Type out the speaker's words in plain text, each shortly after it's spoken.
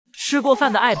吃过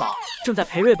饭的爱宝正在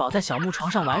陪睿宝在小木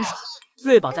床上玩耍，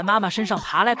睿宝在妈妈身上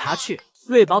爬来爬去。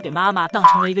睿宝给妈妈当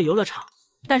成了一个游乐场，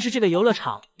但是这个游乐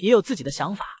场也有自己的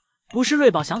想法，不是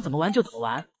睿宝想怎么玩就怎么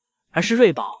玩，而是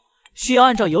睿宝需要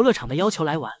按照游乐场的要求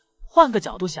来玩。换个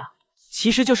角度想，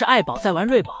其实就是爱宝在玩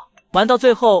睿宝。玩到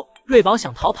最后，睿宝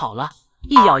想逃跑了，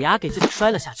一咬牙给自己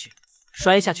摔了下去。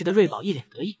摔下去的睿宝一脸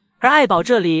得意，而爱宝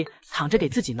这里躺着给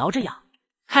自己挠着痒，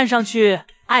看上去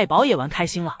爱宝也玩开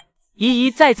心了。姨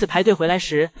姨再次排队回来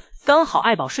时，刚好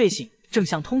爱宝睡醒，正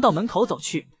向通道门口走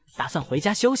去，打算回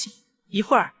家休息。一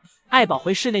会儿，爱宝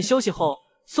回室内休息后，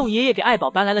宋爷爷给爱宝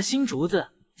搬来了新竹子。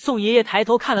宋爷爷抬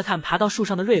头看了看爬到树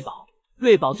上的睿宝，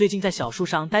睿宝最近在小树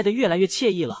上待得越来越惬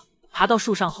意了，爬到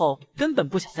树上后根本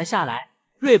不想再下来。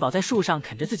睿宝在树上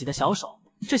啃着自己的小手，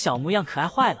这小模样可爱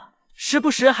坏了，时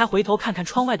不时还回头看看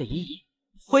窗外的姨姨。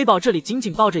辉宝这里紧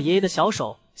紧抱着爷爷的小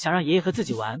手，想让爷爷和自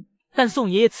己玩，但宋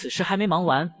爷爷此时还没忙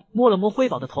完，摸了摸辉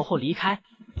宝的头后离开。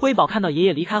辉宝看到爷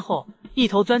爷离开后，一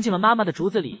头钻进了妈妈的竹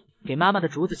子里，给妈妈的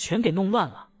竹子全给弄乱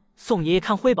了。宋爷爷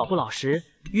看辉宝不老实，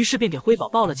于是便给辉宝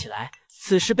抱了起来。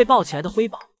此时被抱起来的辉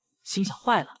宝心想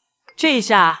坏了，这一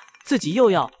下自己又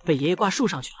要被爷爷挂树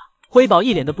上去了。辉宝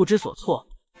一脸的不知所措，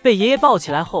被爷爷抱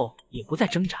起来后也不再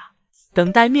挣扎，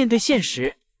等待面对现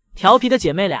实。调皮的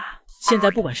姐妹俩现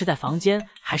在不管是在房间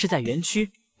还是在园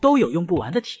区，都有用不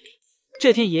完的体力。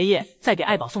这天爷爷在给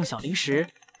爱宝送小零食，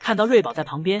看到睿宝在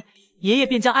旁边，爷爷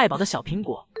便将爱宝的小苹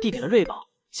果递给了睿宝，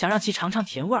想让其尝尝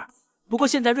甜味儿。不过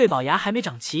现在睿宝牙还没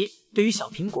长齐，对于小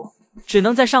苹果只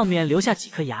能在上面留下几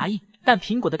颗牙印，但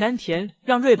苹果的甘甜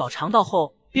让睿宝尝到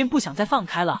后便不想再放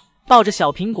开了，抱着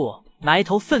小苹果埋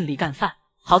头奋力干饭。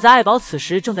好在爱宝此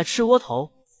时正在吃窝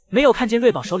头，没有看见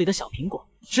睿宝手里的小苹果，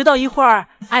直到一会儿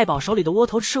爱宝手里的窝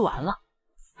头吃完了，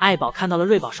爱宝看到了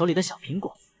睿宝手里的小苹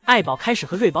果，爱宝开始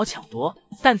和睿宝抢夺，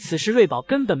但此时睿宝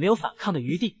根本没有反抗的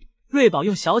余地。睿宝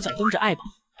用小脚蹬着爱宝，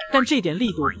但这点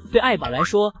力度对爱宝来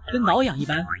说跟挠痒一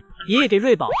般。爷爷给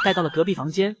睿宝带到了隔壁房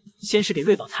间，先是给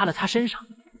睿宝擦了擦身上，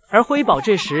而辉宝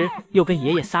这时又跟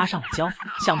爷爷撒上了娇，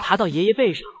想爬到爷爷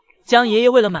背上，将爷爷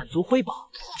为了满足辉宝，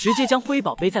直接将辉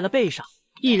宝背在了背上。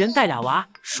一人带俩娃，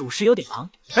属实有点忙，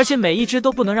而且每一只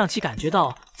都不能让其感觉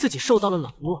到自己受到了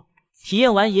冷落。体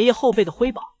验完爷爷后背的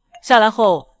辉宝下来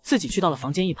后，自己去到了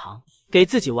房间一旁，给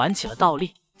自己玩起了倒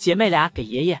立。姐妹俩给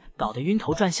爷爷搞得晕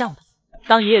头转向的。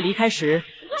当爷爷离开时，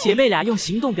姐妹俩用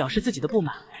行动表示自己的不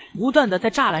满，不断的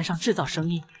在栅栏上制造声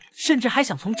音，甚至还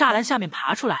想从栅栏下面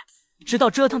爬出来，直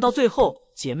到折腾到最后，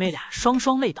姐妹俩双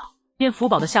双累倒。今天福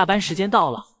宝的下班时间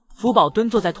到了，福宝蹲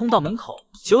坐在通道门口，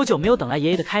久久没有等来爷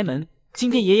爷的开门。今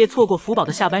天爷爷错过福宝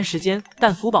的下班时间，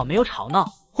但福宝没有吵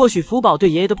闹，或许福宝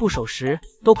对爷爷的不守时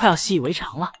都快要习以为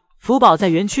常了。福宝在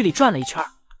园区里转了一圈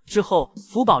之后，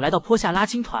福宝来到坡下拉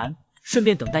青团，顺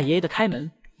便等待爷爷的开门。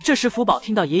这时福宝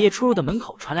听到爷爷出入的门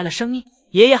口传来了声音，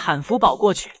爷爷喊福宝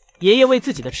过去。爷爷为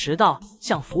自己的迟到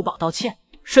向福宝道歉，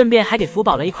顺便还给福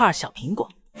宝了一块小苹果。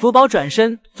福宝转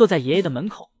身坐在爷爷的门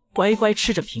口，乖乖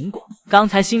吃着苹果。刚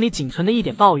才心里仅存的一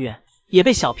点抱怨也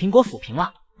被小苹果抚平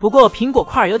了，不过苹果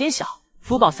块有点小，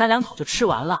福宝3、2口就吃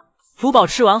完了。福宝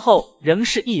吃完后仍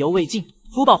是意犹未尽，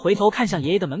福宝回头看向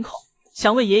爷爷的门口，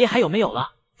想问爷爷还有没有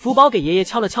了。福宝给爷爷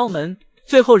敲了敲门，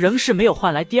最后仍是没有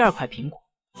换来第2块苹果。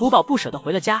福宝不舍得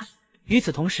回了家。与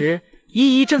此同时，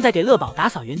姨姨正在给乐宝打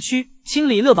扫园区，清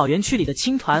理乐宝园区里的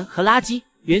青团和垃圾。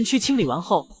园区清理完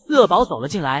后，乐宝走了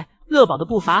进来，乐宝的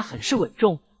步伐很是稳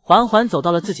重，缓缓走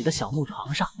到了自己的小木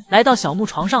床上。来到小木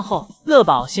床上后，乐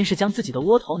宝先是将自己的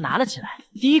窝头拿了起来，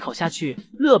第1口下去，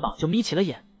乐宝就眯起了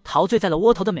眼，陶醉在了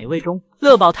窝头的美味中。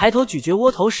乐宝抬头咀嚼窝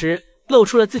头时，露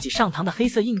出了自己上膛的黑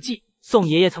色印记。宋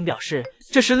爷爷曾表示，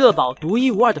这是乐宝独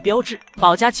一无二的标志，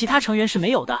宝家其他成员是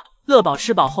没有的。乐宝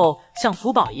吃饱后，像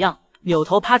福宝一样扭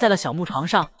头趴在了小木床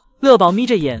上，乐宝眯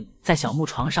着眼在小木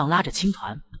床上拉着青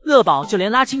团。乐宝就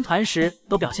连拉青团时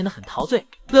都表现得很陶醉。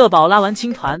乐宝拉完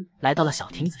青团，来到了小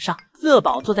亭子上。乐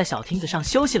宝坐在小亭子上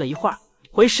休息了一会儿，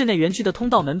回室内园区的通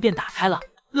道门便打开了。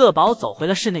乐宝走回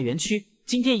了室内园区。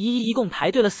今天姨姨一共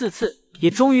排队了4次，也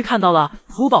终于看到了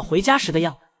福宝回家时的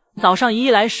样子。早上姨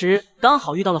姨来时，刚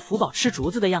好遇到了福宝吃竹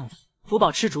子的样子。福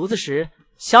宝吃竹子时，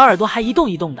小耳朵还一动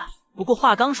一动的。不过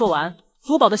话刚说完，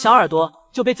福宝的小耳朵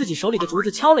就被自己手里的竹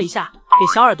子敲了一下，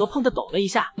给小耳朵碰得抖了一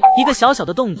下。一个小小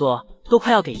的动作都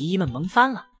快要给姨姨们萌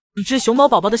翻了。一只熊猫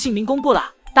宝宝的姓名公布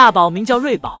了，大宝名叫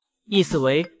睿宝，意思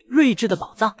为睿智的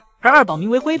宝藏，而2宝名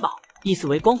为辉宝，意思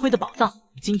为光辉的宝藏。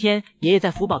今天爷爷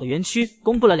在福宝的园区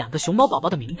公布了2个熊猫宝宝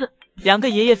的名字，2个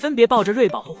爷爷分别抱着睿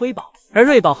宝和辉宝，而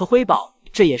睿宝和辉宝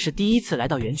这也是第1次来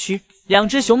到园区。2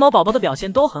只熊猫宝宝的表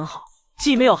现都很好，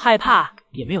既没有害怕，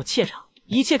也没有怯场，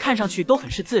一切看上去都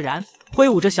很是自然，挥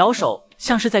舞着小手，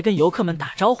像是在跟游客们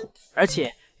打招呼。而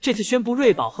且这次宣布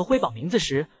睿宝和辉宝名字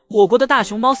时，我国的大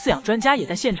熊猫饲养专家也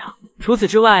在现场。除此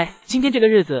之外，今天这个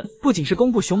日子不仅是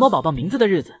公布熊猫宝宝名字的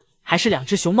日子，还是2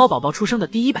只熊猫宝宝出生的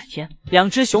第100天。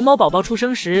2只熊猫宝宝出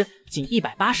生时仅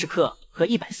180克和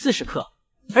140克，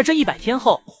而这100天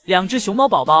后，2只熊猫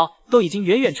宝宝都已经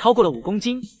远远超过了5公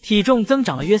斤，体重增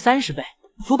长了约30倍。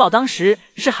福宝当时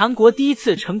是韩国第一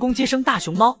次成功接生大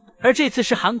熊猫，而这次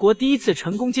是韩国第一次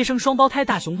成功接生双胞胎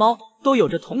大熊猫，都有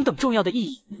着同等重要的意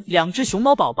义。2只熊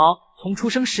猫宝宝从出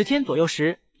生10天左右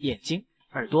时，眼睛、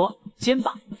耳朵、肩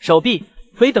膀、手臂、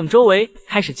腿等周围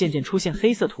开始渐渐出现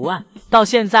黑色图案，到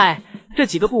现在这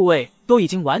几个部位都已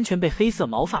经完全被黑色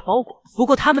毛发包裹。不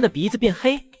过它们的鼻子变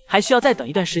黑还需要再等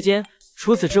一段时间。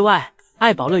除此之外，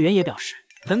爱宝乐园也表示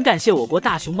很感谢我国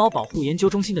大熊猫保护研究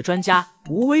中心的专家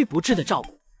无微不至的照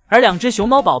顾。而2只熊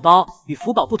猫宝宝与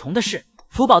福宝不同的是，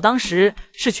福宝当时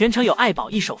是全程由爱宝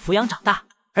一手抚养长大，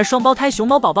而双胞胎熊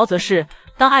猫宝宝则是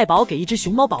当爱宝给一只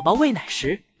熊猫宝宝喂奶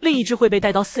时，另一只会被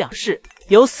带到饲养室，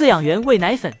由饲养员喂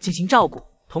奶粉进行照顾。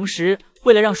同时，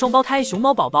为了让双胞胎熊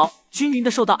猫宝宝均匀的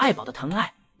受到爱宝的疼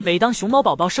爱，每当熊猫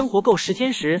宝宝生活够10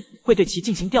天时，会对其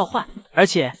进行调换。而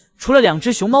且，除了2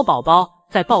只熊猫宝宝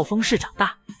在暴风室长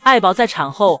大，爱宝在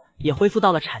产后也恢复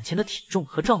到了产前的体重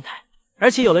和状态，而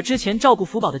且有了之前照顾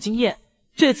福宝的经验，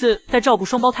这次在照顾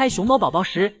双胞胎熊猫宝宝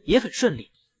时也很顺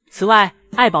利。此外，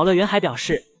爱宝乐园还表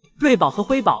示，睿宝和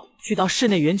辉宝去到室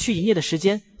内园区营业的时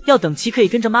间，要等其可以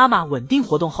跟着妈妈稳定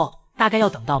活动后，大概要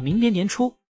等到明年年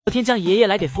初。昨天江爷爷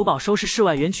来给福宝收拾室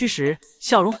外园区时，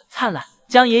笑容很灿烂。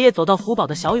江爷爷走到福宝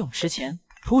的小泳池前，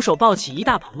徒手抱起一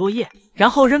大捧落叶，然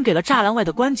后扔给了栅栏外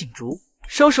的观景竹。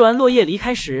收拾完落叶离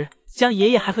开时，江爷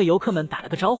爷还和游客们打了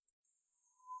个招呼。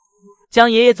江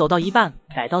爷爷走到一半，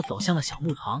改道走向了小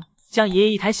木床。江爷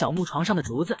爷一抬小木床上的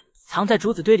竹子，藏在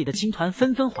竹子堆里的青团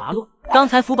纷纷滑落。刚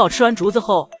才福宝吃完竹子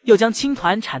后，又将青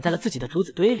团铲在了自己的竹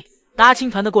子堆里。搭青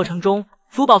团的过程中，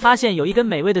福宝发现有一根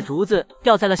美味的竹子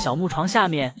掉在了小木床下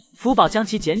面，福宝将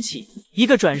其捡起，一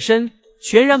个转身，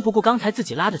全然不顾刚才自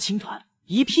己拉的青团，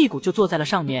一屁股就坐在了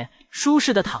上面，舒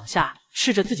适的躺下，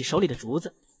吃着自己手里的竹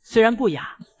子。虽然不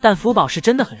雅，但福宝是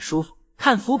真的很舒服。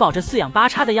看福宝这四仰八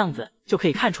叉的样子，就可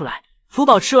以看出来，福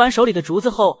宝吃完手里的竹子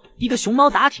后，一个熊猫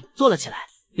打挺坐了起来，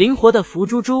灵活的扶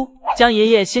猪猪。江爷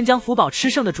爷先将福宝吃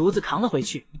剩的竹子扛了回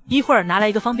去，一会儿拿来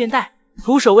一个方便袋，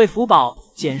徒手为福宝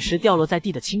捡拾掉落在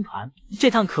地的青团。这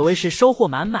趟可谓是收获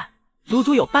满满，足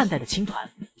足有半袋的青团。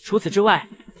除此之外，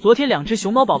昨天2只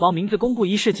熊猫宝宝名字公布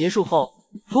仪式结束后，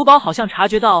福宝好像察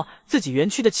觉到自己园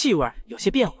区的气味有些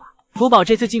变化。福宝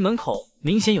这次进门口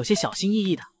明显有些小心翼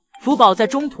翼的，福宝在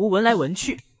中途闻来闻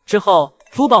去，之后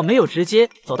福宝没有直接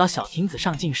走到小亭子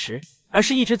上进食，而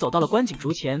是一直走到了观景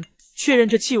竹前，确认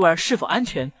这气味是否安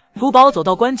全。福宝走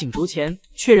到观景竹前，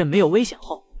确认没有危险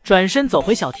后，转身走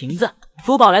回小亭子。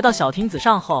福宝来到小亭子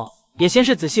上后，也先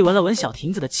是仔细闻了闻小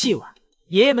亭子的气味。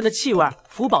爷爷们的气味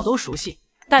福宝都熟悉，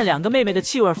但2个妹妹的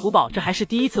气味福宝这还是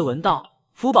第一次闻到。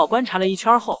福宝观察了一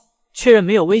圈后，确认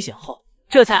没有危险后，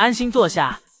这才安心坐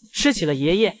下，吃起了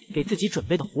爷爷给自己准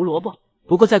备的胡萝卜。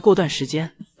不过再过段时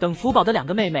间，等福宝的2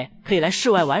个妹妹可以来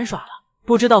室外玩耍了，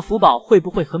不知道福宝会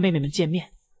不会和妹妹们见面。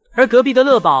而隔壁的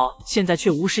乐宝现在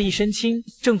却无事一身轻，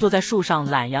正坐在树上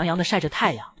懒洋洋的晒着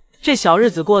太阳。这小日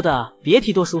子过得别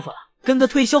提多舒服了，跟个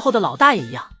退休后的老大爷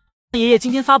一样。爷爷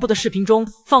今天发布的视频中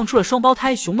放出了双胞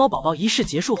胎熊猫宝宝仪式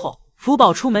结束后，福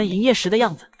宝出门营业时的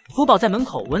样子。福宝在门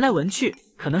口闻来闻去，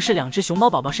可能是2只熊猫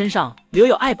宝宝身上留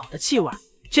有爱宝的气味，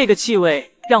这个气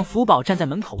味让福宝站在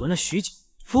门口闻了许久。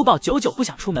福宝久久不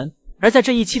想出门。而在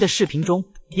这一期的视频中，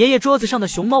爷爷桌子上的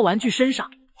熊猫玩具身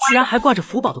上居然还挂着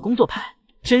福宝的工作牌，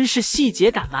真是细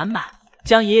节感满满。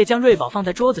江爷爷将睿宝放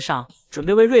在桌子上，准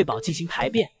备为睿宝进行排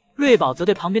便。睿宝则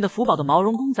对旁边的福宝的毛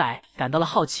绒公仔感到了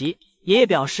好奇。爷爷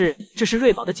表示这是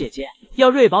睿宝的姐姐，要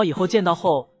睿宝以后见到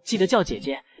后记得叫姐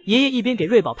姐。爷爷一边给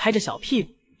睿宝拍着小屁股，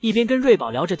一边跟睿宝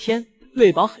聊着天。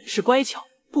睿宝很是乖巧，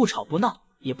不吵不闹，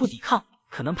也不抵抗，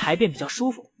可能排便比较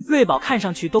舒服。睿宝看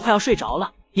上去都快要睡着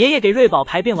了。爷爷给睿宝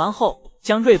排便完后，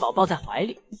将睿宝抱在怀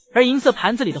里，而银色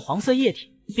盘子里的黄色液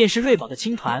体便是睿宝的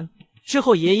青团。之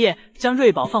后爷爷将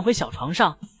睿宝放回小床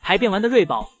上，排便完的睿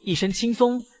宝一身轻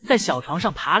松，在小床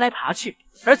上爬来爬去。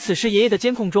而此时爷爷的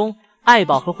监控中，爱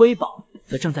宝和辉宝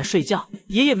则正在睡觉。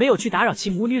爷爷没有去打扰其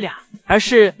母女俩，而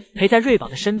是陪在睿宝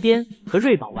的身边和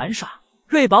睿宝玩耍。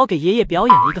睿宝给爷爷表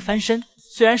演了一个翻身，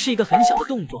虽然是一个很小的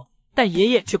动作，但爷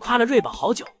爷却夸了睿宝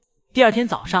好久。第二天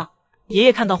早上，爷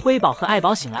爷看到辉宝和爱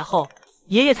宝醒来后，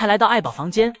爷爷才来到爱宝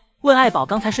房间，问爱宝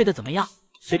刚才睡得怎么样。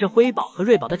随着辉宝和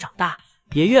睿宝的长大，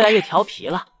也越来越调皮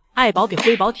了。爱宝给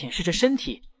辉宝舔舐着身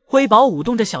体，辉宝舞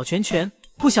动着小拳拳，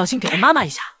不小心给了妈妈一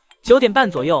下。9点半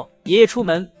左右，爷爷出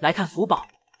门来看福宝，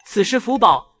此时福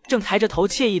宝正抬着头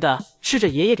惬意的吃着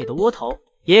爷爷给的窝头。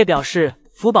爷爷表示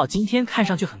福宝今天看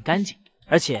上去很干净，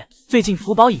而且最近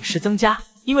福宝饮食增加，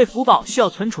因为福宝需要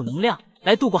存储能量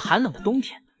来度过寒冷的冬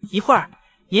天。一会儿，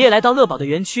爷爷来到乐宝的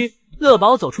园区，乐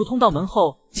宝走出通道门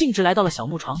后，径直来到了小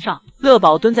木床上。乐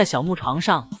宝蹲在小木床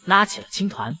上，拉起了青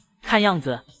团。看样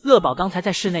子，乐宝刚才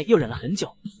在室内又忍了很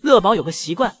久。乐宝有个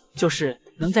习惯，就是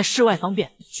能在室外方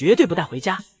便，绝对不带回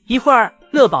家。一会儿，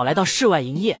乐宝来到室外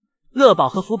营业，乐宝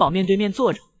和福宝面对面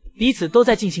坐着，彼此都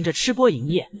在进行着吃播营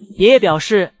业。爷爷表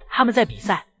示他们在比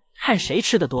赛，看谁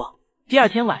吃得多。第二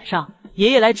天晚上，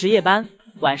爷爷来值夜班，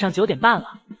晚上9点半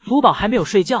了，福宝还没有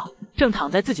睡觉，正躺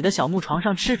在自己的小木床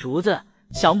上吃竹子。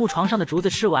小木床上的竹子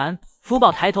吃完，福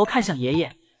宝抬头看向爷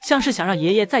爷，像是想让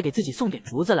爷爷再给自己送点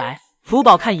竹子来。福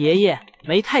宝看爷爷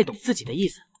没太懂自己的意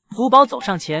思，福宝走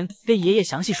上前跟爷爷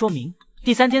详细说明。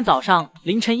第3天早上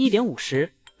凌晨1点50，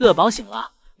乐宝醒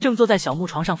了，正坐在小木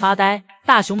床上发呆。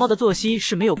大熊猫的作息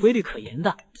是没有规律可言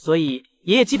的，所以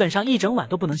爷爷基本上一整晚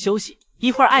都不能休息。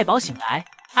一会儿爱宝醒来，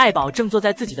爱宝正坐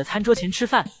在自己的餐桌前吃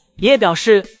饭。爷爷表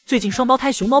示最近双胞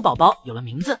胎熊猫宝宝有了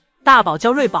名字，大宝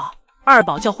叫睿宝，二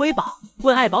宝叫辉宝，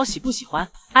问爱宝喜不喜欢。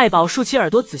爱宝竖起耳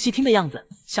朵仔细听的样子，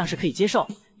像是可以接受。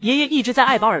爷爷一直在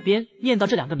爱宝耳边念叨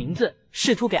这2个名字，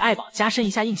试图给爱宝加深一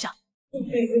下印象。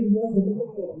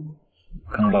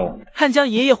看江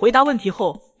爷爷回答问题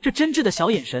后，这真挚的小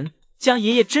眼神，江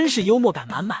爷爷真是幽默感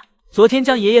满满。昨天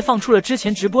江爷爷放出了之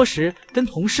前直播时跟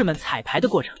同事们彩排的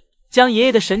过程，江爷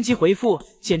爷的神级回复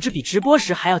简直比直播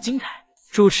时还要精彩。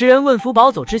主持人问福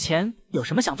宝走之前有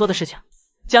什么想做的事情，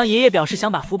江爺爺表示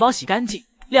想把福宝洗干净，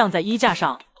晾在衣架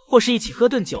上，或是一起喝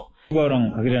顿酒。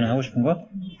 후바오랑 가기 전에 하고 싶은 거?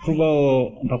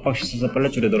 후바오 박박 씻어서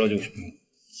빨랫줄에 널어주고 싶은 거.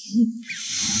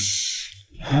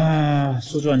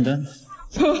 소주 한 잔.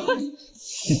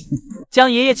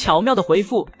 江爷爷巧妙的回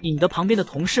复，引得旁边的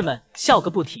同事们笑个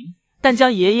不停。但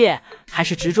江爷爷还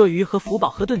是执着于和福宝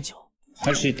喝顿酒。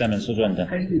 할 수 있다면 소주 한 잔.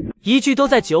 一句都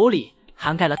在酒里，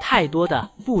涵盖了太多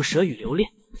的不舍与留恋。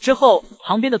之后，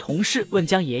旁边的同事问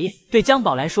江爷爷，对江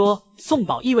宝来说，送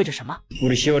宝意味着什么？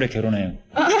 우리 10월에 결혼해요.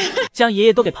 江爷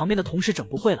爷都给旁边的同事整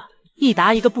不会了，一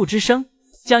答一个不吱声。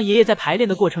江爷爷在排练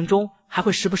的过程中，还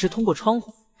会时不时通过窗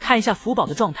户看一下福宝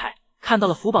的状态，看到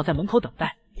了福宝在门口等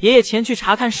待，爷爷前去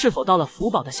查看是否到了福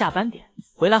宝的下班点。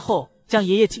回来后，江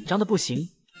爷爷紧张的不行。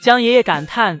江爷爷感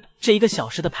叹这1个小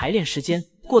时的排练时间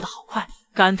过得好快，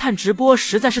感叹直播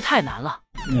实在是太难了。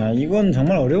 야, 이건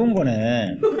정말 어려운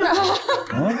거네.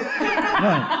 어?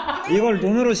 야, 이걸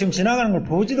눈으로 지금 지나가는 걸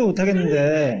보지도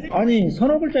못하겠는데. 아니,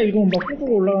 서너 글자 읽으면 막 꾹꾹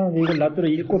올라가는데 이걸 놔두러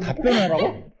읽고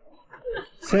답변하라고?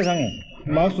 세상에,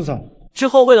 맙소사. 之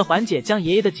后，为了缓解江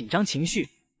爷爷的紧张情绪，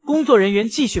工作人员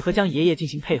继续和江爷爷进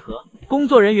行配合。工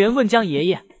作人员问江爷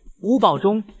爷：“5宝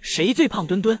中谁最胖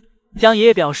墩墩？”江爷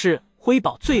爷表示：“辉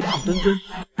宝最胖墩墩，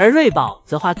而睿宝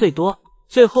则话最多。”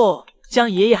最后，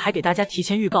江爷爷还给大家提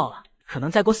前预告了。 可能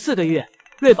再过4个月，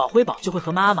睿宝、辉宝就会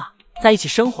和妈妈在一起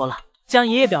生活了。江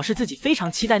爷爷表示自己非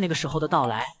常期待那个时候的到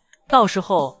来，到时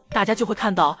候大家就会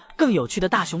看到更有趣的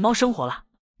大熊猫生活了。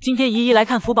今天姨姨来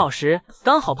看福宝时，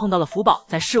刚好碰到了福宝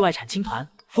在室外产青团。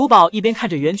福宝一边看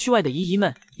着园区外的姨姨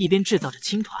们，一边制造着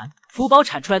青团。福宝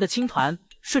产出来的青团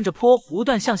顺着坡不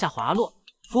断向下滑落。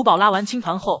福宝拉完青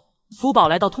团后，福宝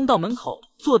来到通道门口，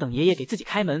坐等爷爷给自己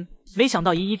开门。没想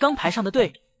到姨姨刚排上的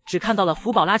队，只看到了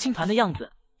福宝拉青团的样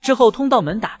子。 之后，通道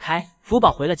门打开，福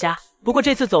宝回了家。不过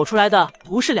这次走出来的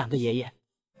不是2个爷爷，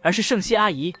而是圣熙阿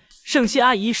姨。圣熙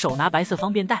阿姨手拿白色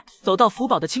方便袋，走到福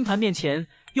宝的青团面前，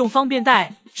用方便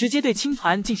袋直接对青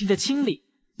团进行着清理。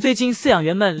最近饲养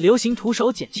员们流行徒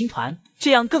手捡青团，这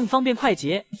样更方便快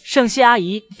捷。圣熙阿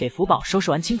姨给福宝收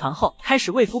拾完青团后，开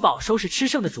始为福宝收拾吃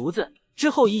剩的竹子。之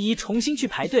后，姨姨重新去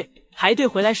排队。排队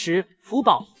回来时，福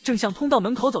宝正向通道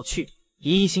门口走去。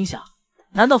姨姨心想：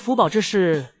难道福宝这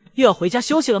是 又要回家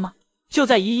休息了吗？就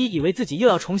在姨姨以为自己又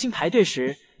要重新排队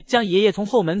时，江爷爷从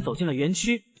后门走进了园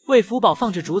区，为福宝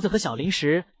放置竹子和小零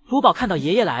食。福宝看到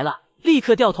爷爷来了，立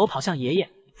刻掉头跑向爷爷。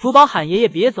福宝喊爷爷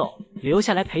别走，留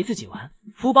下来陪自己玩。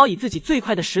福宝以自己最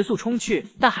快的时速冲去，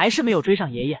但还是没有追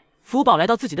上爷爷。福宝来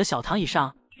到自己的小躺椅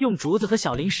上，用竹子和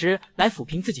小零食来抚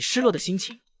平自己失落的心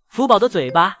情。福宝的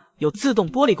嘴巴有自动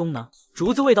玻璃功能，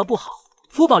竹子味道不好，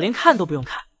福宝连看都不用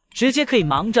看，直接可以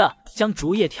忙着将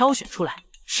竹叶挑选出来。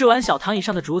 吃完小躺椅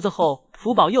上的竹子后，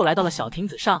福宝又来到了小亭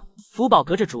子上。福宝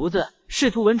隔着竹子，试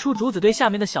图闻出竹子堆下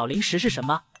面的小零食是什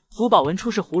么。福宝闻出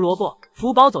是胡萝卜，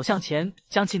福宝走向前，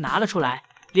将其拿了出来，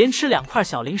连吃2块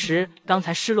小零食，刚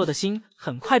才失落的心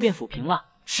很快便抚平了。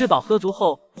吃饱喝足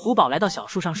后，福宝来到小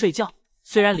树上睡觉。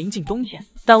虽然临近冬天，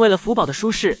但为了福宝的舒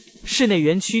适，室内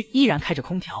园区依然开着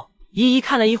空调。姨姨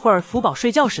看了一会儿福宝睡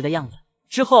觉时的样子，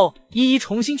之后姨姨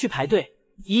重新去排队。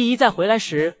姨姨再回来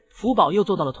时，福宝又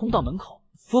坐到了通道门口。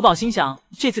福宝心想，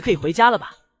这次可以回家了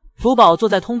吧。福宝坐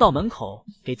在通道门口，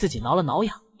给自己挠了挠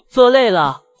痒。坐累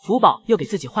了，福宝又给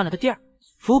自己换了个地儿。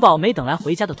福宝没等来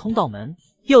回家的通道门，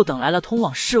又等来了通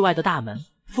往室外的大门。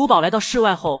福宝来到室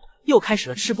外后，又开始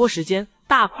了吃播时间。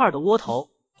大块的窝头，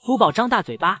福宝张大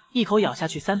嘴巴，一口咬下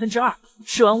去2/3。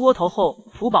吃完窝头后，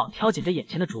福宝挑拣着眼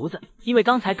前的竹子，因为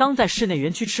刚在室内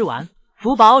园区吃完，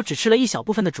福宝只吃了一小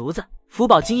部分的竹子。福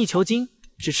宝精益求精，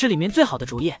只吃里面最好的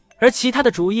竹叶，而其他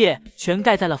的竹叶全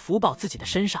盖在了福宝自己的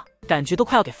身上，感觉都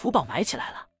快要给福宝埋起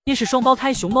来了。今天是双胞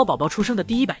胎熊猫宝宝出生的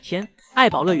第100天，爱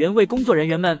宝乐园为工作人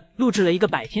员们录制了一个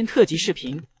100天特辑视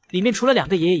频，里面除了2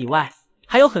个爷爷以外，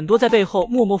还有很多在背后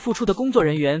默默付出的工作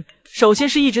人员。首先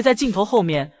是一直在镜头后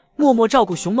面默默照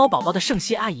顾熊猫宝宝的圣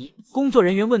熙阿姨。工作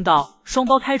人员问到双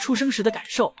胞胎出生时的感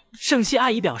受，圣熙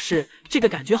阿姨表示，这个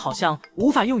感觉好像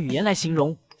无法用语言来形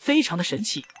容，非常的神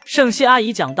奇。圣熙阿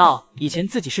姨讲到，以前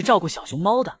自己是照顾小熊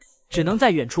猫的，只能在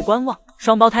远处观望。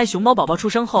双胞胎熊猫宝宝出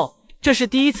生后，这是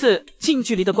第一次近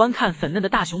距离的观看粉嫩的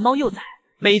大熊猫幼崽，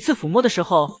每次抚摸的时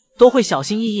候都会小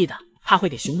心翼翼的，怕会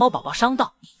给熊猫宝宝伤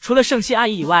到。除了圣熙阿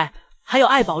姨以外，还有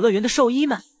爱宝乐园的兽医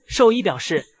们。兽医表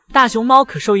示，大熊猫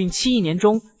可受孕期1年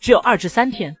中只有2至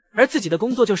3天，而自己的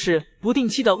工作就是不定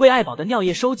期的为爱宝的尿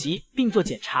液收集并做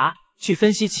检查，去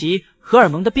分析其荷尔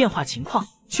蒙的变化情况，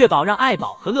确保让爱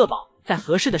宝和乐宝在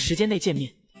合适的时间内见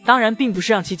面。当然并不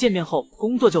是让其见面后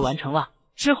工作就完成了，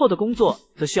之后的工作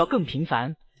则需要更频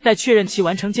繁。在确认其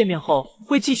完成见面后，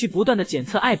会继续不断的检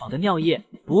测爱宝的尿液，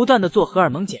不断的做荷尔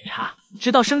蒙检查，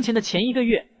直到生前的前1个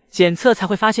月，检测才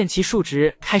会发现其数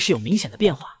值开始有明显的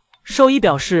变化。兽医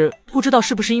表示，不知道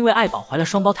是不是因为爱宝怀了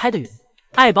双胞胎的缘故，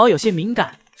爱宝有些敏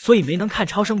感，所以没能看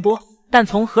超声波，但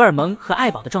从荷尔蒙和爱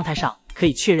宝的状态上可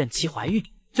以确认其怀孕。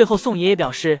最后宋爷爷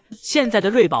表示，现在的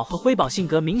睿宝和辉宝性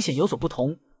格明显有所不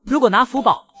同，如果拿福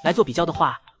宝来做比较的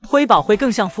话，辉宝会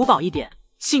更像福宝一点，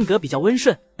性格比较温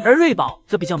顺，而睿宝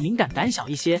则比较敏感胆小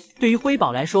一些。对于辉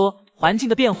宝来说，环境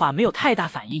的变化没有太大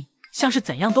反应，像是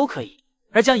怎样都可以。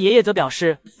而江爷爷则表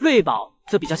示，睿宝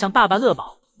则比较像爸爸乐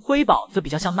宝，辉宝则比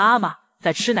较像妈妈。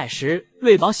在吃奶时，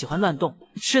睿宝喜欢乱动，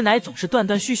吃奶总是断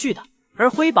断续续的，而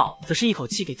辉宝则是一口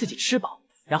气给自己吃饱，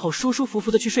然后舒舒服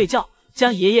服的去睡觉。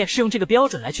江爷爷是用这个标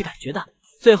准来去感觉的。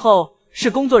最后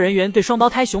是工作人员对双胞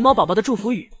胎熊猫宝宝的祝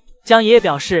福语。江爷爷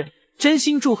表示，真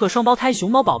心祝贺双胞胎熊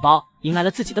猫宝宝迎来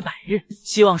了自己的100日，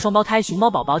希望双胞胎熊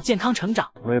猫宝宝健康成长。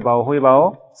睿宝辉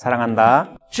宝사랑한다。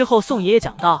之后宋爷爷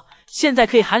讲到，现在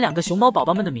可以喊2个熊猫宝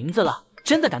宝们的名字了，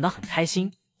真的感到很开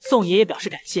心。宋爷爷表示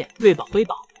感谢睿宝辉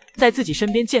宝在自己身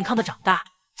边健康的长大，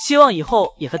希望以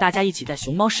后也和大家一起在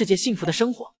熊猫世界幸福的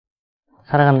生活。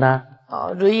사랑한다。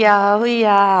루이야,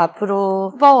 후이야,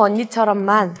 앞으로 후바오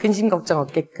언니처럼만 근심 걱정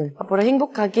없게끔 앞으로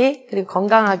행복하게 그리고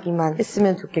건강하기만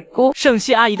했으면 좋겠고。圣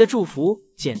熙阿姨的祝福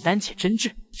简单且真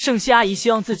挚，圣熙阿姨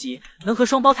希望自己能和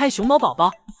双胞胎熊猫宝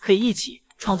宝可以一起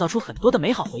创造出很多的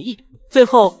美好回忆。最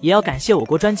后也要感谢我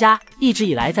国专家一直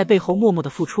以来在背后默默的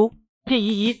付出。见姨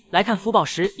姨来看福宝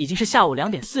时已经是下午2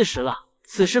点40了，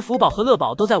此时福宝和乐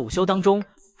宝都在午休当中，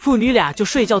父女俩就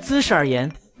睡觉姿势而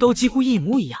言都几乎一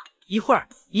模一样。一会儿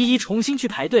姨姨重新去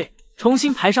排队，重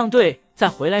新排上队，再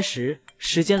回来时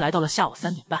时间来到了下午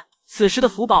3点半。此时的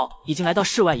福宝已经来到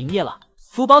室外营业了，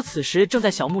福宝此时正在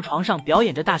小木床上表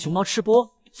演着大熊猫吃播。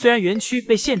虽然园区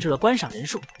被限制了观赏人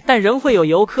数，但仍会有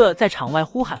游客在场外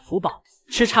呼喊福宝。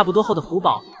吃差不多后的福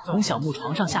宝从小木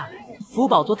床上下来，福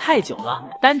宝坐太久了，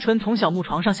单纯从小木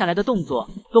床上下来的动作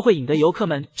都会引得游客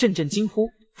们阵阵惊呼。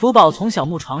福宝从小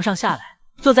木床上下来，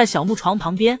坐在小木床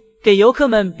旁边，给游客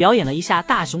们表演了一下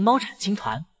大熊猫铲青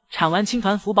团。铲完青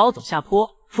团，福宝走下坡，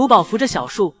福宝扶着小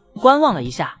树观望了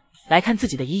一下，来看自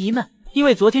己的姨姨们。因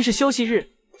为昨天是休息日，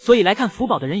所以来看福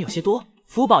宝的人有些多，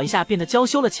福宝一下变得娇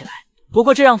羞了起来。不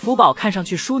过这让福宝看上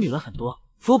去淑女了很多。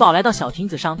福宝来到小亭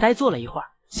子上呆坐了一会儿，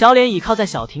小脸倚靠在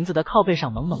小亭子的靠背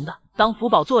上萌萌的。当福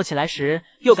宝坐起来时，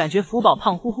又感觉福宝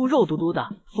胖乎乎肉嘟嘟的。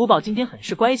福宝今天很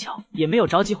是乖巧，也没有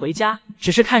着急回家，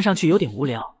只是看上去有点无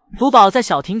聊。福宝在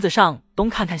小亭子上东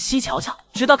看看西瞧瞧，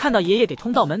直到看到爷爷给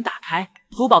通道门打开，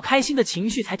福宝开心的情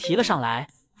绪才提了上来。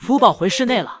福宝回室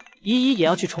内了，姨姨也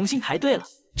要去重新排队了。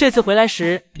这次回来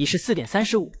时已是4点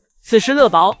35，此时乐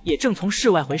宝也正从室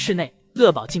外回室内。乐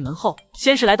宝进门后，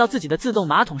先是来到自己的自动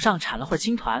马桶上铲了会儿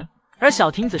青团，而小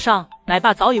亭子上，奶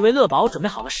爸早已为乐宝准备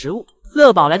好了食物。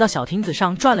乐宝来到小亭子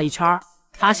上转了一圈，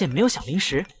发现没有小零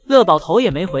食，乐宝头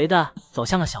也没回的走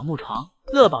向了小木床。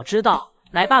乐宝知道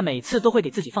奶爸每次都会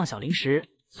给自己放小零食，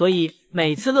所以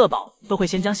每次乐宝都会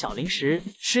先将小零食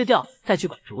吃掉，再去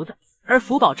管竹子。而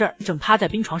福宝这儿正趴在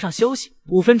冰床上休息。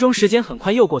5分钟时间很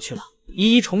快又过去了，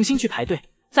姨姨重新去排队，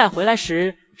再回来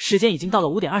时时间已经到了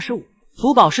5点25。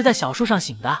福宝是在小树上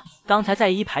醒的，刚才在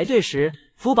爷爷排队时，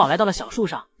福宝来到了小树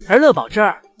上，而乐宝这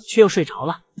儿却又睡着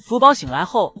了。福宝醒来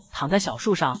后躺在小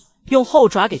树上，用后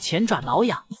爪给前爪挠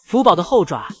痒。福宝的后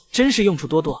爪真是用处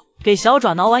多多，给小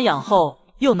爪挠完痒后，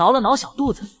又挠了挠小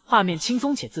肚子，画面轻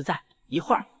松且自在。一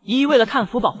会儿，爷爷为了看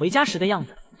福宝回家时的样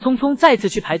子，匆匆再次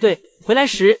去排队，回来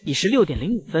时已是6点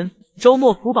05分。周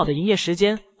末福宝的营业时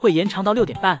间会延长到6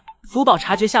点半。福宝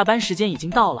察觉下班时间已经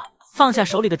到了，放下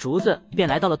手里的竹子，便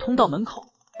来到了通道门口。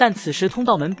但此时通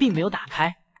道门并没有打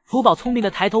开。福宝聪明的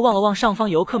抬头望了望上方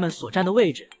游客们所站的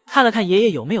位置，看了看爷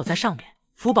爷有没有在上面。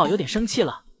福宝有点生气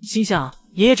了，心想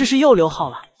爷爷这是又溜号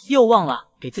了，又忘了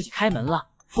给自己开门了。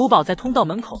福宝在通道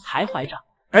门口徘徊着，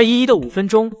而姨姨的5分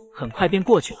钟很快便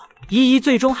过去了。姨姨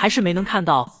最终还是没能看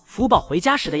到福宝回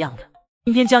家时的样子。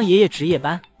今天将爷爷值夜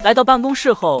班，来到办公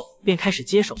室后便开始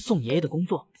接手送爷爷的工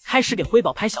作，开始给辉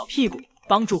宝拍小屁股，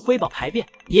帮助辉宝排便。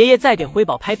爷爷在给辉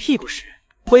宝拍屁股时，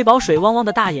辉宝水汪汪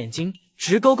的大眼睛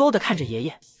直勾勾的看着爷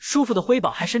爷，舒服的辉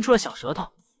宝还伸出了小舌头。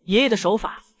爷爷的手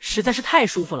法实在是太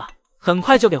舒服了，很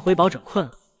快就给辉宝整困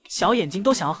了，小眼睛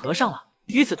都想要合上了。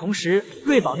与此同时，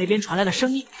瑞宝那边传来了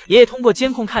声音，爷爷通过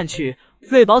监控看去，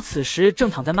瑞宝此时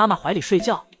正躺在妈妈怀里睡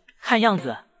觉，看样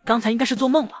子刚才应该是做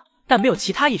梦了，但没有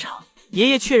其他异常。爷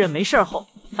爷确认没事后，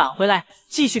返回来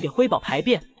继续给辉宝排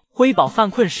便。辉宝犯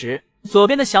困时，左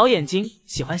边的小眼睛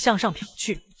喜欢向上瞟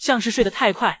去，像是睡得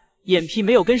太快，眼皮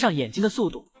没有跟上眼睛的速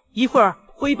度。一会儿，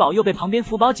辉宝又被旁边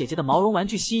福宝姐姐的毛绒玩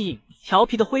具吸引，调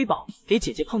皮的辉宝给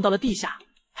姐姐碰到了地下。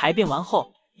排便完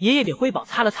后，爷爷给辉宝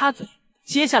擦了擦嘴，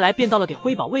接下来便到了给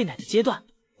辉宝喂奶的阶段。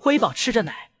辉宝吃着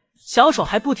奶，小手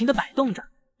还不停地摆动着，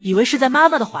以为是在妈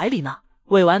妈的怀里呢。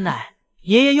喂完奶，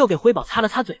爷爷又给辉宝擦了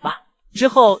擦嘴巴，之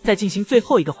后再进行最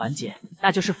后一个环节，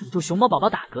那就是辅助熊猫宝宝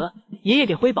打嗝。爷爷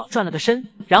给辉宝转了个身，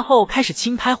然后开始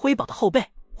轻拍辉宝的后背。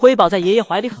辉宝在爷爷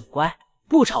怀里很乖，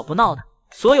不吵不闹的。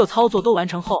所有操作都完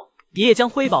成后，爷爷将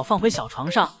辉宝放回小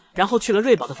床上，然后去了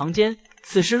瑞宝的房间。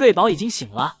此时瑞宝已经醒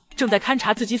了，正在勘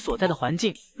察自己所在的环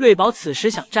境。瑞宝此时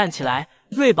想站起来，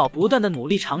瑞宝不断的努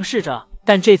力尝试着，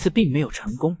但这次并没有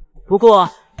成功。不过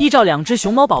依照2只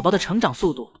熊猫宝宝的成长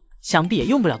速度，想必也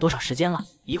用不了多少时间了。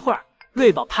一会儿，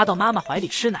瑞宝趴到妈妈怀里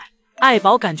吃奶，爱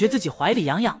宝感觉自己怀里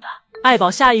痒痒的，爱宝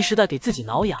下意识的给自己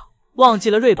挠痒，忘记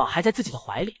了瑞宝还在自己的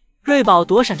怀里。瑞宝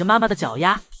躲闪着妈妈的脚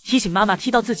丫，提醒妈妈踢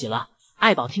到自己了。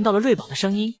爱宝听到了瑞宝的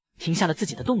声音，停下了自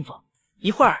己的动作。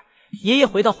一会儿，爷爷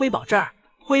回到辉宝这儿，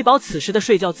辉宝此时的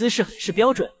睡觉姿势很是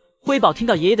标准。辉宝听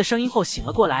到爷爷的声音后醒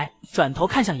了过来，转头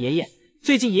看向爷爷。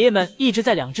最近爷爷们一直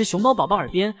在2只熊猫宝宝耳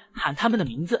边喊他们的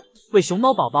名字，为熊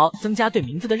猫宝宝增加对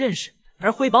名字的认识。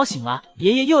而辉宝醒了，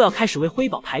爷爷又要开始为辉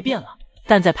宝排便了。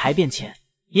但在排便前，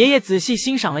爷爷仔细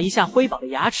欣赏了一下辉宝的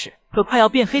牙齿和快要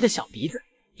变黑的小鼻子。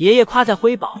爷爷夸赞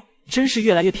辉宝真是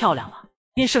越来越漂亮了。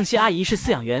因圣熙阿姨是饲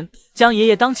养员，将爷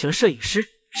爷当起了摄影师。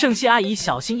圣熙阿姨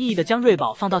小心翼翼地将瑞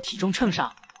宝放到体重秤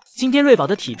上，今天瑞宝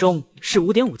的体重是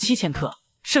5.57千克。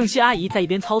圣熙阿姨在一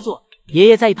边操作，爷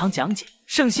爷在一旁讲解。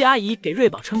圣熙阿姨给瑞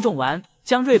宝称重完，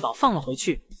将瑞宝放了回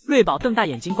去。瑞宝瞪大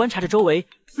眼睛观察着周围，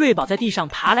瑞宝在地上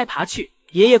爬来爬去。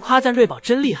爷爷夸赞瑞宝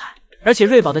真厉害，而且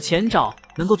瑞宝的前爪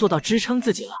能够做到支撑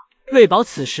自己了。瑞宝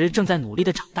此时正在努力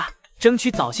的长大，争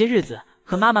取早些日子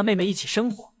和妈妈妹妹一起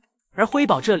生活。而辉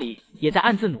宝这里也在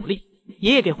暗自努力，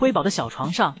爷爷给辉宝的小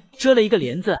床上遮了一个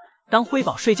帘子，当辉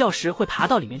宝睡觉时会爬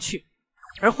到里面去。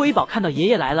而辉宝看到爷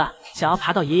爷来了，想要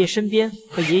爬到爷爷身边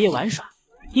和爷爷玩耍，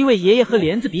因为爷爷和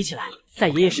帘子比起来，在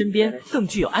爷爷身边更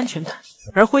具有安全感。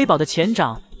而辉宝的前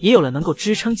掌也有了能够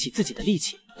支撑起自己的力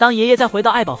气。当爷爷再回到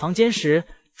爱宝房间时，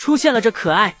出现了这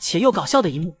可爱且又搞笑的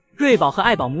一幕。瑞宝和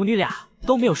爱宝母女俩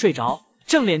都没有睡着，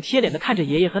正脸贴脸的看着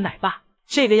爷爷和奶爸，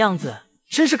这个样子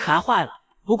真是可爱坏了。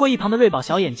不过一旁的瑞宝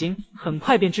小眼睛很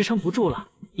快便支撑不住了，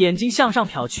眼睛向上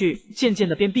瞟去，渐渐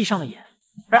的便闭上了眼。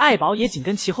而爱宝也紧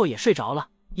跟其后也睡着了。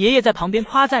爷爷在旁边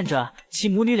夸赞着其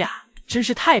母女俩真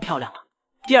是太漂亮了。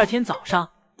第二天早上，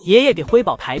爷爷给辉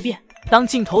宝排便，当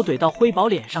镜头怼到辉宝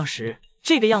脸上时，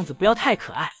这个样子不要太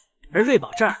可爱。而瑞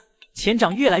宝这儿前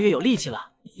掌越来越有力气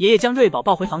了，爷爷将瑞宝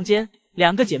抱回房间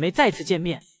，2个姐妹再次见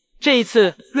面。这一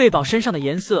次瑞宝身上的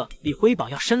颜色比辉宝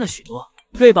要深了许多，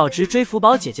瑞宝直追福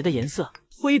宝姐姐的颜色，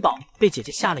辉宝被姐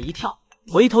姐吓了一跳，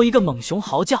回头一个猛熊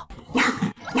嚎叫，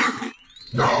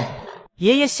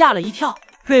爷爷吓了一跳。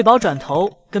瑞宝转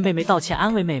头跟妹妹道歉，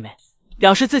安慰妹妹，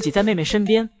表示自己在妹妹身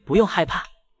边，不用害怕。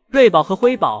瑞宝和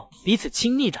辉宝彼此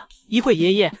亲昵着，一会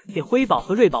爷爷给辉宝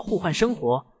和瑞宝互换生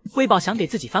活，辉宝想给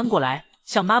自己翻过来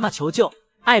向妈妈求救，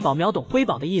爱宝秒懂辉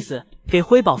宝的意思，给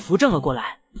辉宝扶正了过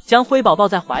来，将辉宝抱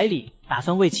在怀里，打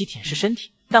算为其舔舐身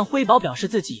体。但辉宝表示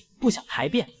自己不想排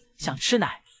便，想吃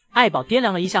奶。爱宝掂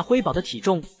量了一下辉宝的体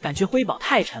重，感觉辉宝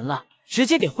太沉了，直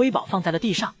接给辉宝放在了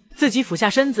地上。自己俯下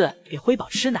身子给辉宝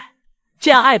吃奶，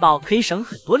这样爱宝可以省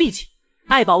很多力气。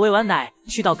爱宝喂完奶，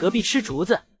去到隔壁吃竹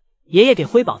子。爷爷给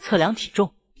辉宝测量体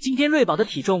重，今天睿宝的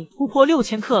体重突破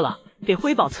6000克了。给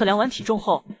辉宝测量完体重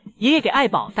后，爷爷给爱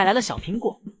宝带来了小苹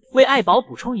果，为爱宝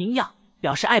补充营养，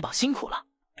表示爱宝辛苦了。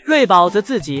睿宝则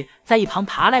自己在一旁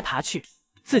爬来爬去，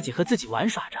自己和自己玩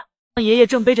耍着。爷爷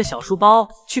正背着小书包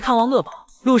去看望乐宝，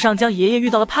路上将爷爷遇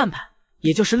到了盼盼，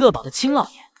也就是乐宝的亲姥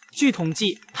爷。据统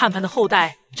计，盼盼的后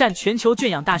代占全球圈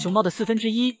养大熊猫的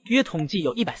1/4，约统计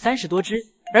有130多只。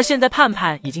而现在盼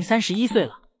盼已经31岁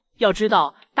了。要知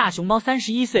道，大熊猫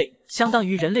31岁相当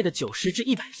于人类的90至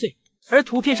100岁，而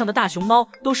图片上的大熊猫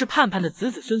都是盼盼的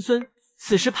子子孙孙。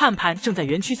此时盼盼正在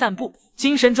园区散步，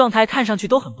精神状态看上去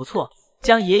都很不错，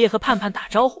将爷爷和盼盼打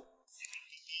招呼。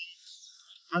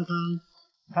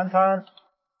盼盼。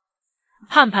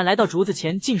盼盼来到竹子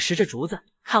前，进食着竹子。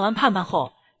看完盼盼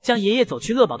后，将爷爷走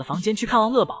去乐宝的房间去看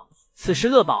望乐宝。此时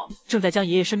乐宝正在将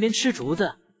爷爷身边吃竹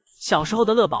子。小时候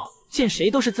的乐宝见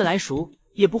谁都是自来熟，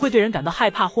也不会对人感到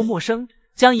害怕或陌生，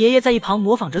将爷爷在一旁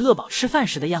模仿着乐宝吃饭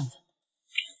时的样子。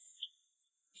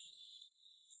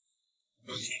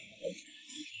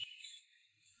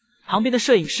旁边的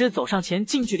摄影师走上前，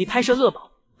近距离拍摄乐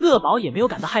宝。乐宝也没有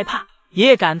感到害怕。爷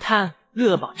爷感叹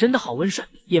乐宝真的好温顺，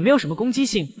也没有什么攻击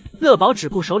性。乐宝只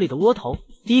顾手里的窝头，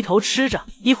低头吃着。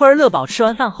一会儿，乐宝吃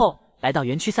完饭后来到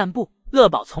园区散步。乐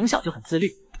宝从小就很自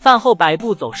律，饭后摆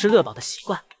步走是乐宝的习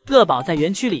惯。乐宝在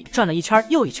园区里转了一圈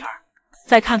又一圈。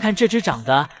再看看这只长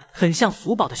得很像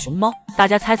福宝的熊猫，大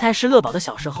家猜猜是乐宝的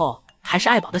小时候还是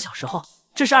爱宝的小时候？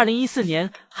这是2014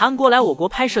年韩国来我国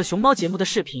拍摄熊猫节目的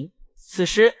视频。此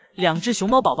时2只熊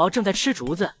猫宝宝正在吃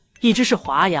竹子，一只是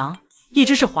华阳，一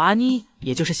只是华妮，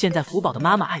也就是现在福宝的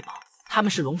妈妈爱宝。他们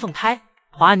是龙凤胎。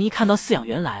华妮看到饲养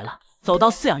员来了，走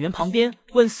到饲养员旁边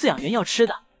问饲养员要吃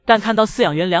的，但看到饲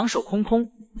养员两手空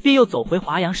空，便又走回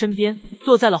华阳身边，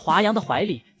坐在了华阳的怀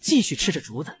里，继续吃着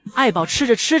竹子。爱宝吃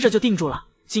着吃着就定住了，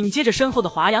紧接着身后的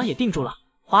华阳也定住了。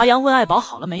华阳问爱宝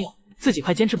好了没有，自己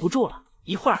快坚持不住了。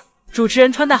一会儿，主持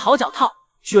人穿戴好脚套，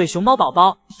去为熊猫宝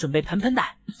宝准备盆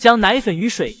奶，将奶粉与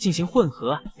水进行混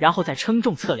合，然后再称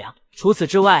重测量。除此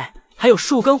之外，还有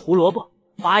数根胡萝卜。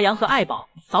华阳和爱宝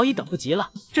早已等不及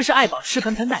了，这是爱宝吃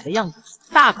盆奶的样子，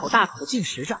大口大口的进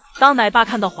食着。当奶爸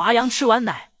看到华阳吃完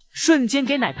奶，瞬间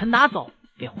给奶盆拿走，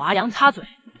给华阳擦嘴，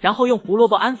然后用胡萝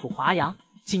卜安抚华阳。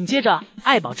紧接着，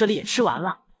爱宝这里也吃完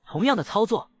了，同样的操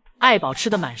作，爱宝吃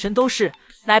的满身都是。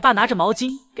奶爸拿着毛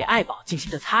巾给爱宝进行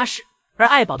着擦拭，而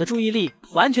爱宝的注意力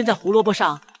完全在胡萝卜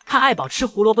上，看爱宝吃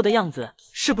胡萝卜的样子，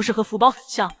是不是和福宝很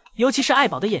像？尤其是爱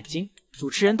宝的眼睛，主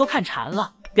持人都看馋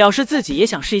了，表示自己也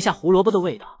想试一下胡萝卜的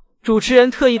味道。主持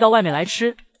人特意到外面来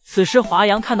吃。此时华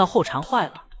阳看到后馋坏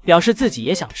了，表示自己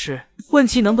也想吃，问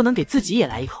其能不能给自己也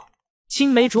来一口。青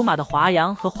梅竹马的华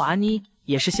阳和华妮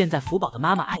也是现在福宝的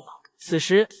妈妈爱宝。此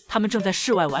时他们正在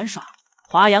室外玩耍。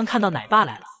华阳看到奶爸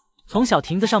来了，从小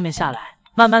亭子上面下来，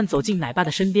慢慢走进奶爸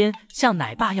的身边，向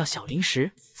奶爸要小零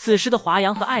食。此时的华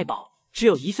阳和爱宝只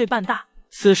有1岁半大。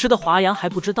此时的华阳还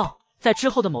不知道，在之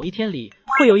后的某一天里，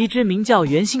会有一只名叫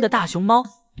圆心的大熊猫，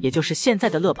也就是现在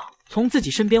的乐宝，从自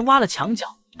己身边挖了墙角。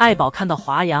爱宝看到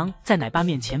华阳在奶爸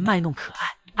面前卖弄可爱，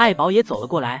爱宝也走了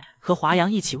过来，和华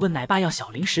阳一起问奶爸要小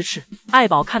零食吃。爱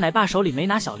宝看奶爸手里没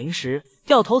拿小零食，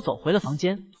掉头走回了房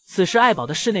间。此时爱宝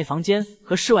的室内房间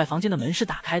和室外房间的门是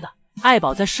打开的，爱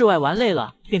宝在室外玩累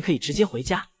了，便可以直接回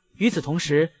家。与此同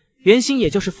时，圆心也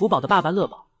就是福宝的爸爸乐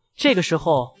宝，这个时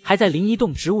候还在临沂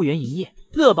洞植物园营业。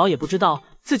乐宝也不知道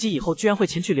自己以后居然会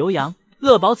前去留洋。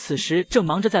乐宝此时正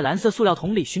忙着在蓝色塑料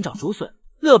桶里寻找竹笋。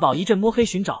乐宝一阵摸黑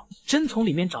寻找，真从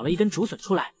里面找了一根竹笋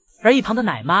出来。而一旁的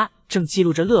奶妈正记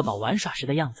录着乐宝玩耍时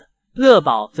的样子。乐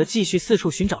宝则继续四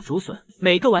处寻找竹笋，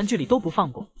每个玩具里都不放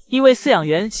过，因为饲养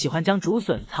员喜欢将竹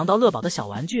笋藏到乐宝的小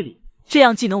玩具里，这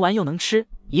样既能玩又能吃。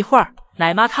一会儿，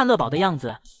奶妈看乐宝的样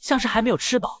子像是还没有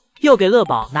吃饱，又给乐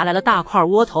宝拿来了大块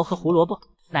窝头和胡萝卜。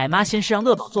奶妈先是让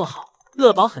乐宝坐好，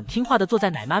乐宝很听话的坐在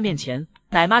奶妈面前。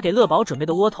奶妈给乐宝准备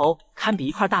的窝头堪比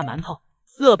一块大馒头，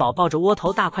乐宝抱着窝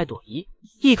头大快朵颐，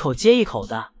一口接一口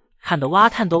的，看得蛙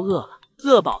探都饿了。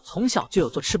乐宝从小就有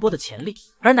做吃播的潜力，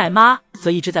而奶妈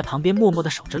则一直在旁边默默的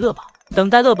守着乐宝，等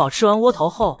待乐宝吃完窝头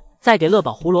后，再给乐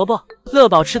宝胡萝卜。乐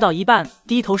宝吃到一半，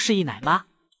低头示意奶妈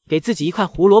给自己一块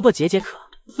胡萝卜解解渴。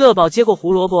乐宝接过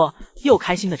胡萝卜，又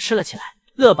开心的吃了起来。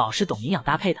乐宝是懂营养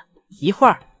搭配的。一会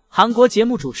儿，韩国节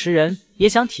目主持人也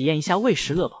想体验一下喂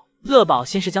食乐宝。乐宝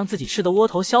先是将自己吃的窝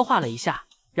头消化了一下，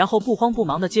然后不慌不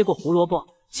忙的接过胡萝卜，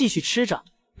继续吃着。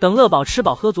等乐宝吃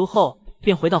饱喝足后，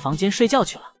便回到房间睡觉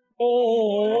去了。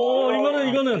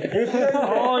이거는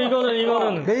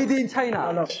이거는 메이드 인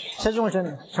차이나. 세종은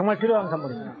정말 필요한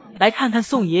선물입니다. 来看看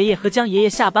宋爷爷和江爷爷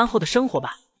下班后的生活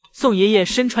吧。宋爷爷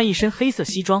身穿一身黑色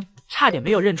西装，差点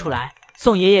没有认出来。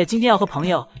宋爷爷今天要和朋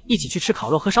友一起去吃烤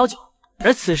肉喝烧酒，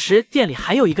而此时店里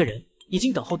还有一个人已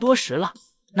经等候多时了，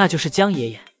那就是江爷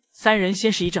爷。三人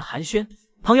先是一阵寒暄，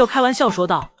朋友开玩笑说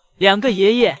道：“两个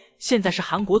爷爷现在是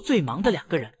韩国最忙的两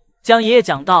个人。”江爷爷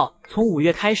讲到，从5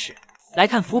月开始来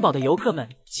看福宝的游客们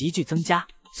急剧增加。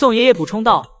宋爷爷补充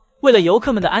道，为了游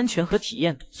客们的安全和体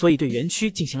验，所以对园区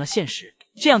进行了限时，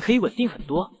这样可以稳定很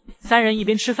多。三人一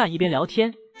边吃饭一边聊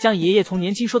天，江爷爷从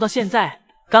年轻说到现在。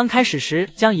刚开始时，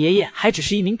江爷爷还只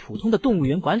是一名普通的动物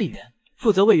园管理员，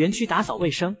负责为园区打扫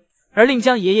卫生。而令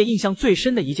江爷爷印象最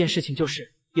深的一件事情就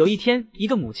是，有一天一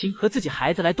个母亲和自己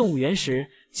孩子来动物园时，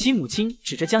其母亲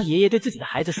指着江爷爷对自己的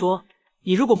孩子说，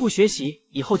你如果不学习，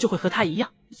以后就会和他一样。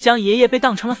江爷爷被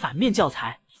当成了反面教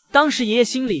材，当时爷爷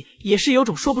心里也是有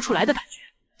种说不出来的感觉。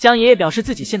江爷爷表示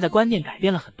自己现在观念改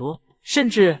变了很多，甚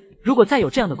至如果再有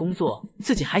这样的工作，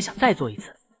自己还想再做一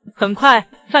次。很快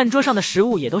饭桌上的食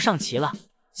物也都上齐了，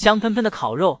香喷喷的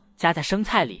烤肉夹在生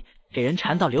菜里，给人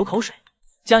馋到流口水。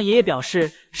江爷爷表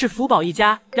示是福宝一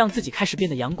家让自己开始变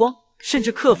得阳光，甚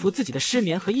至克服自己的失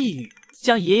眠和抑郁。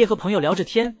江爷爷和朋友聊着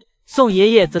天，宋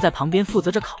爷爷则在旁边负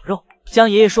责着烤肉。江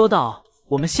爷爷说道，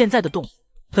我们现在的动物，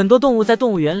很多动物在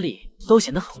动物园里都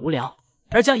显得很无聊，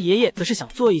而江爷爷则是想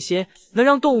做一些能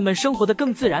让动物们生活得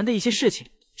更自然的一些事情。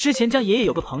之前江爷爷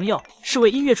有个朋友是位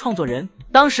音乐创作人，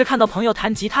当时看到朋友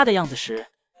弹吉他的样子时，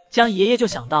江爷爷就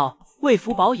想到为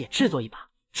福宝也制作一把。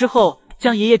之后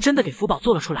江爷爷真的给福宝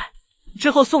做了出来。之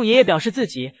后宋爷爷表示自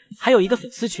己还有一个粉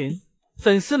丝群，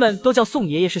粉丝们都叫宋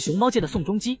爷爷是熊猫界的宋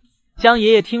仲基。江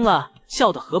爷爷听了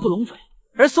笑得合不拢嘴，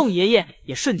而宋爷爷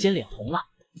也瞬间脸红了。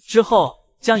之后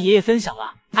江爷爷分享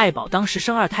了爱宝当时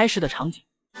生2胎时的场景，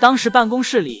当时办公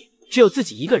室里只有自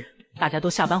己一个人，大家都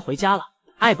下班回家了，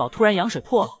爱宝突然羊水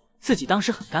破了，自己当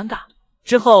时很尴尬。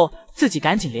之后自己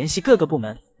赶紧联系各个部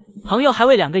门，朋友还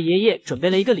为两个爷爷准备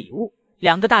了一个礼物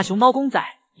，2个大熊猫公仔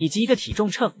以及一个体重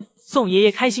秤。宋爷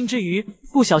爷开心之余，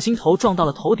不小心头撞到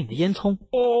了头顶的烟囱。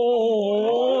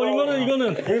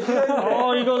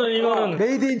이거는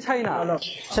메이드 인 차이나.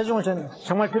 세종은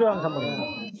정말 필요한 선물입니다.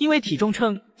 因为体重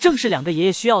秤正是2个爷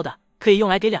爷需要的，可以用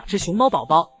来给2只熊猫宝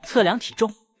宝测量体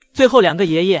重。最后2个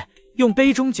爷爷用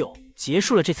杯中酒结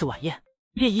束了这次晚宴，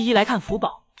便一一来看福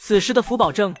宝。此时的福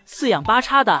宝正四仰八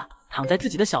叉的躺在自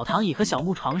己的小躺椅和小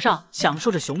木床上，享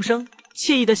受着熊生。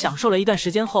惬意的享受了一段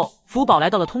时间后，福宝来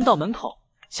到了通道门口，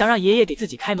想让爷爷给自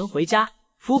己开门回家。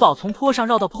福宝从坡上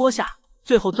绕到坡下，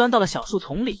最后钻到了小树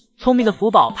丛里。聪明的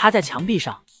福宝趴在墙壁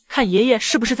上，看爷爷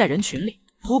是不是在人群里。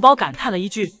福宝感叹了一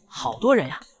句，好多人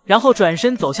呀，然后转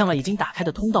身走向了已经打开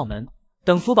的通道门。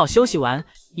等福宝休息完，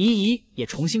姨姨也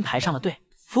重新排上了队。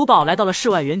福宝来到了室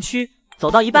外园区，走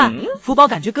到一半，福宝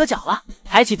感觉硌脚了，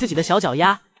抬起自己的小脚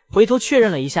丫，回头确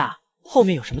认了一下后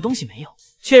面有什么东西没有。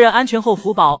确认安全后，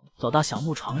福宝走到小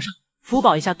木床上，福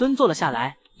宝一下蹲坐了下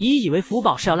来。姨姨以为福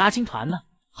宝是要拉青团呢，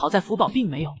好在福宝并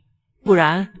没有，不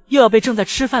然又要被正在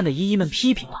吃饭的姨姨们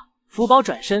批评了。福宝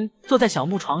转身坐在小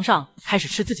木床上，开始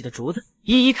吃自己的竹子。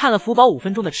姨姨看了福宝5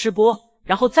分钟的吃播，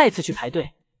然后再次去排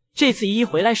队。这次姨姨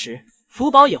回来时，福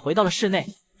宝也回到了室内。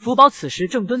福宝此时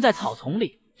正蹲在草丛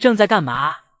里，正在干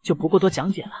嘛就不过多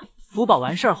讲解了。福宝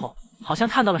完事儿后，好像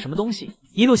看到了什么东西，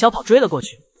一路小跑追了过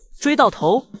去。追到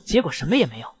头，结果什么也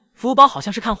没有。福宝好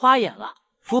像是看花眼了，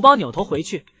福宝扭头回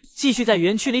去，继续在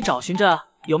园区里找寻着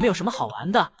有没有什么好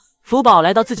玩的。福宝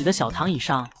来到自己的小躺椅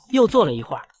上，又坐了一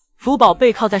会儿。福宝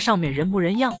背靠在上面，人模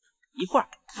人样。一会儿，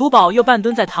福宝又半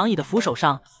蹲在躺椅的扶手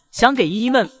上，想给姨姨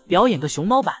们表演个熊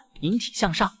猫版引体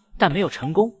向上，但没有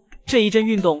成功。这一阵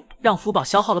运动让福宝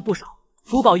消耗了不少。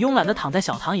福宝慵懒地躺在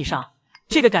小躺椅上，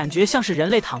这个感觉像是人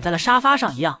类躺在了沙发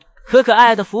上一样。可可爱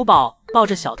爱的福宝抱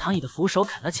着小躺椅的扶手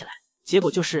啃了起来，结果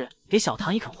就是给小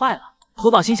躺椅啃坏了。福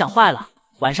宝心想，坏了，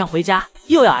晚上回家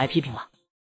又要挨批评了。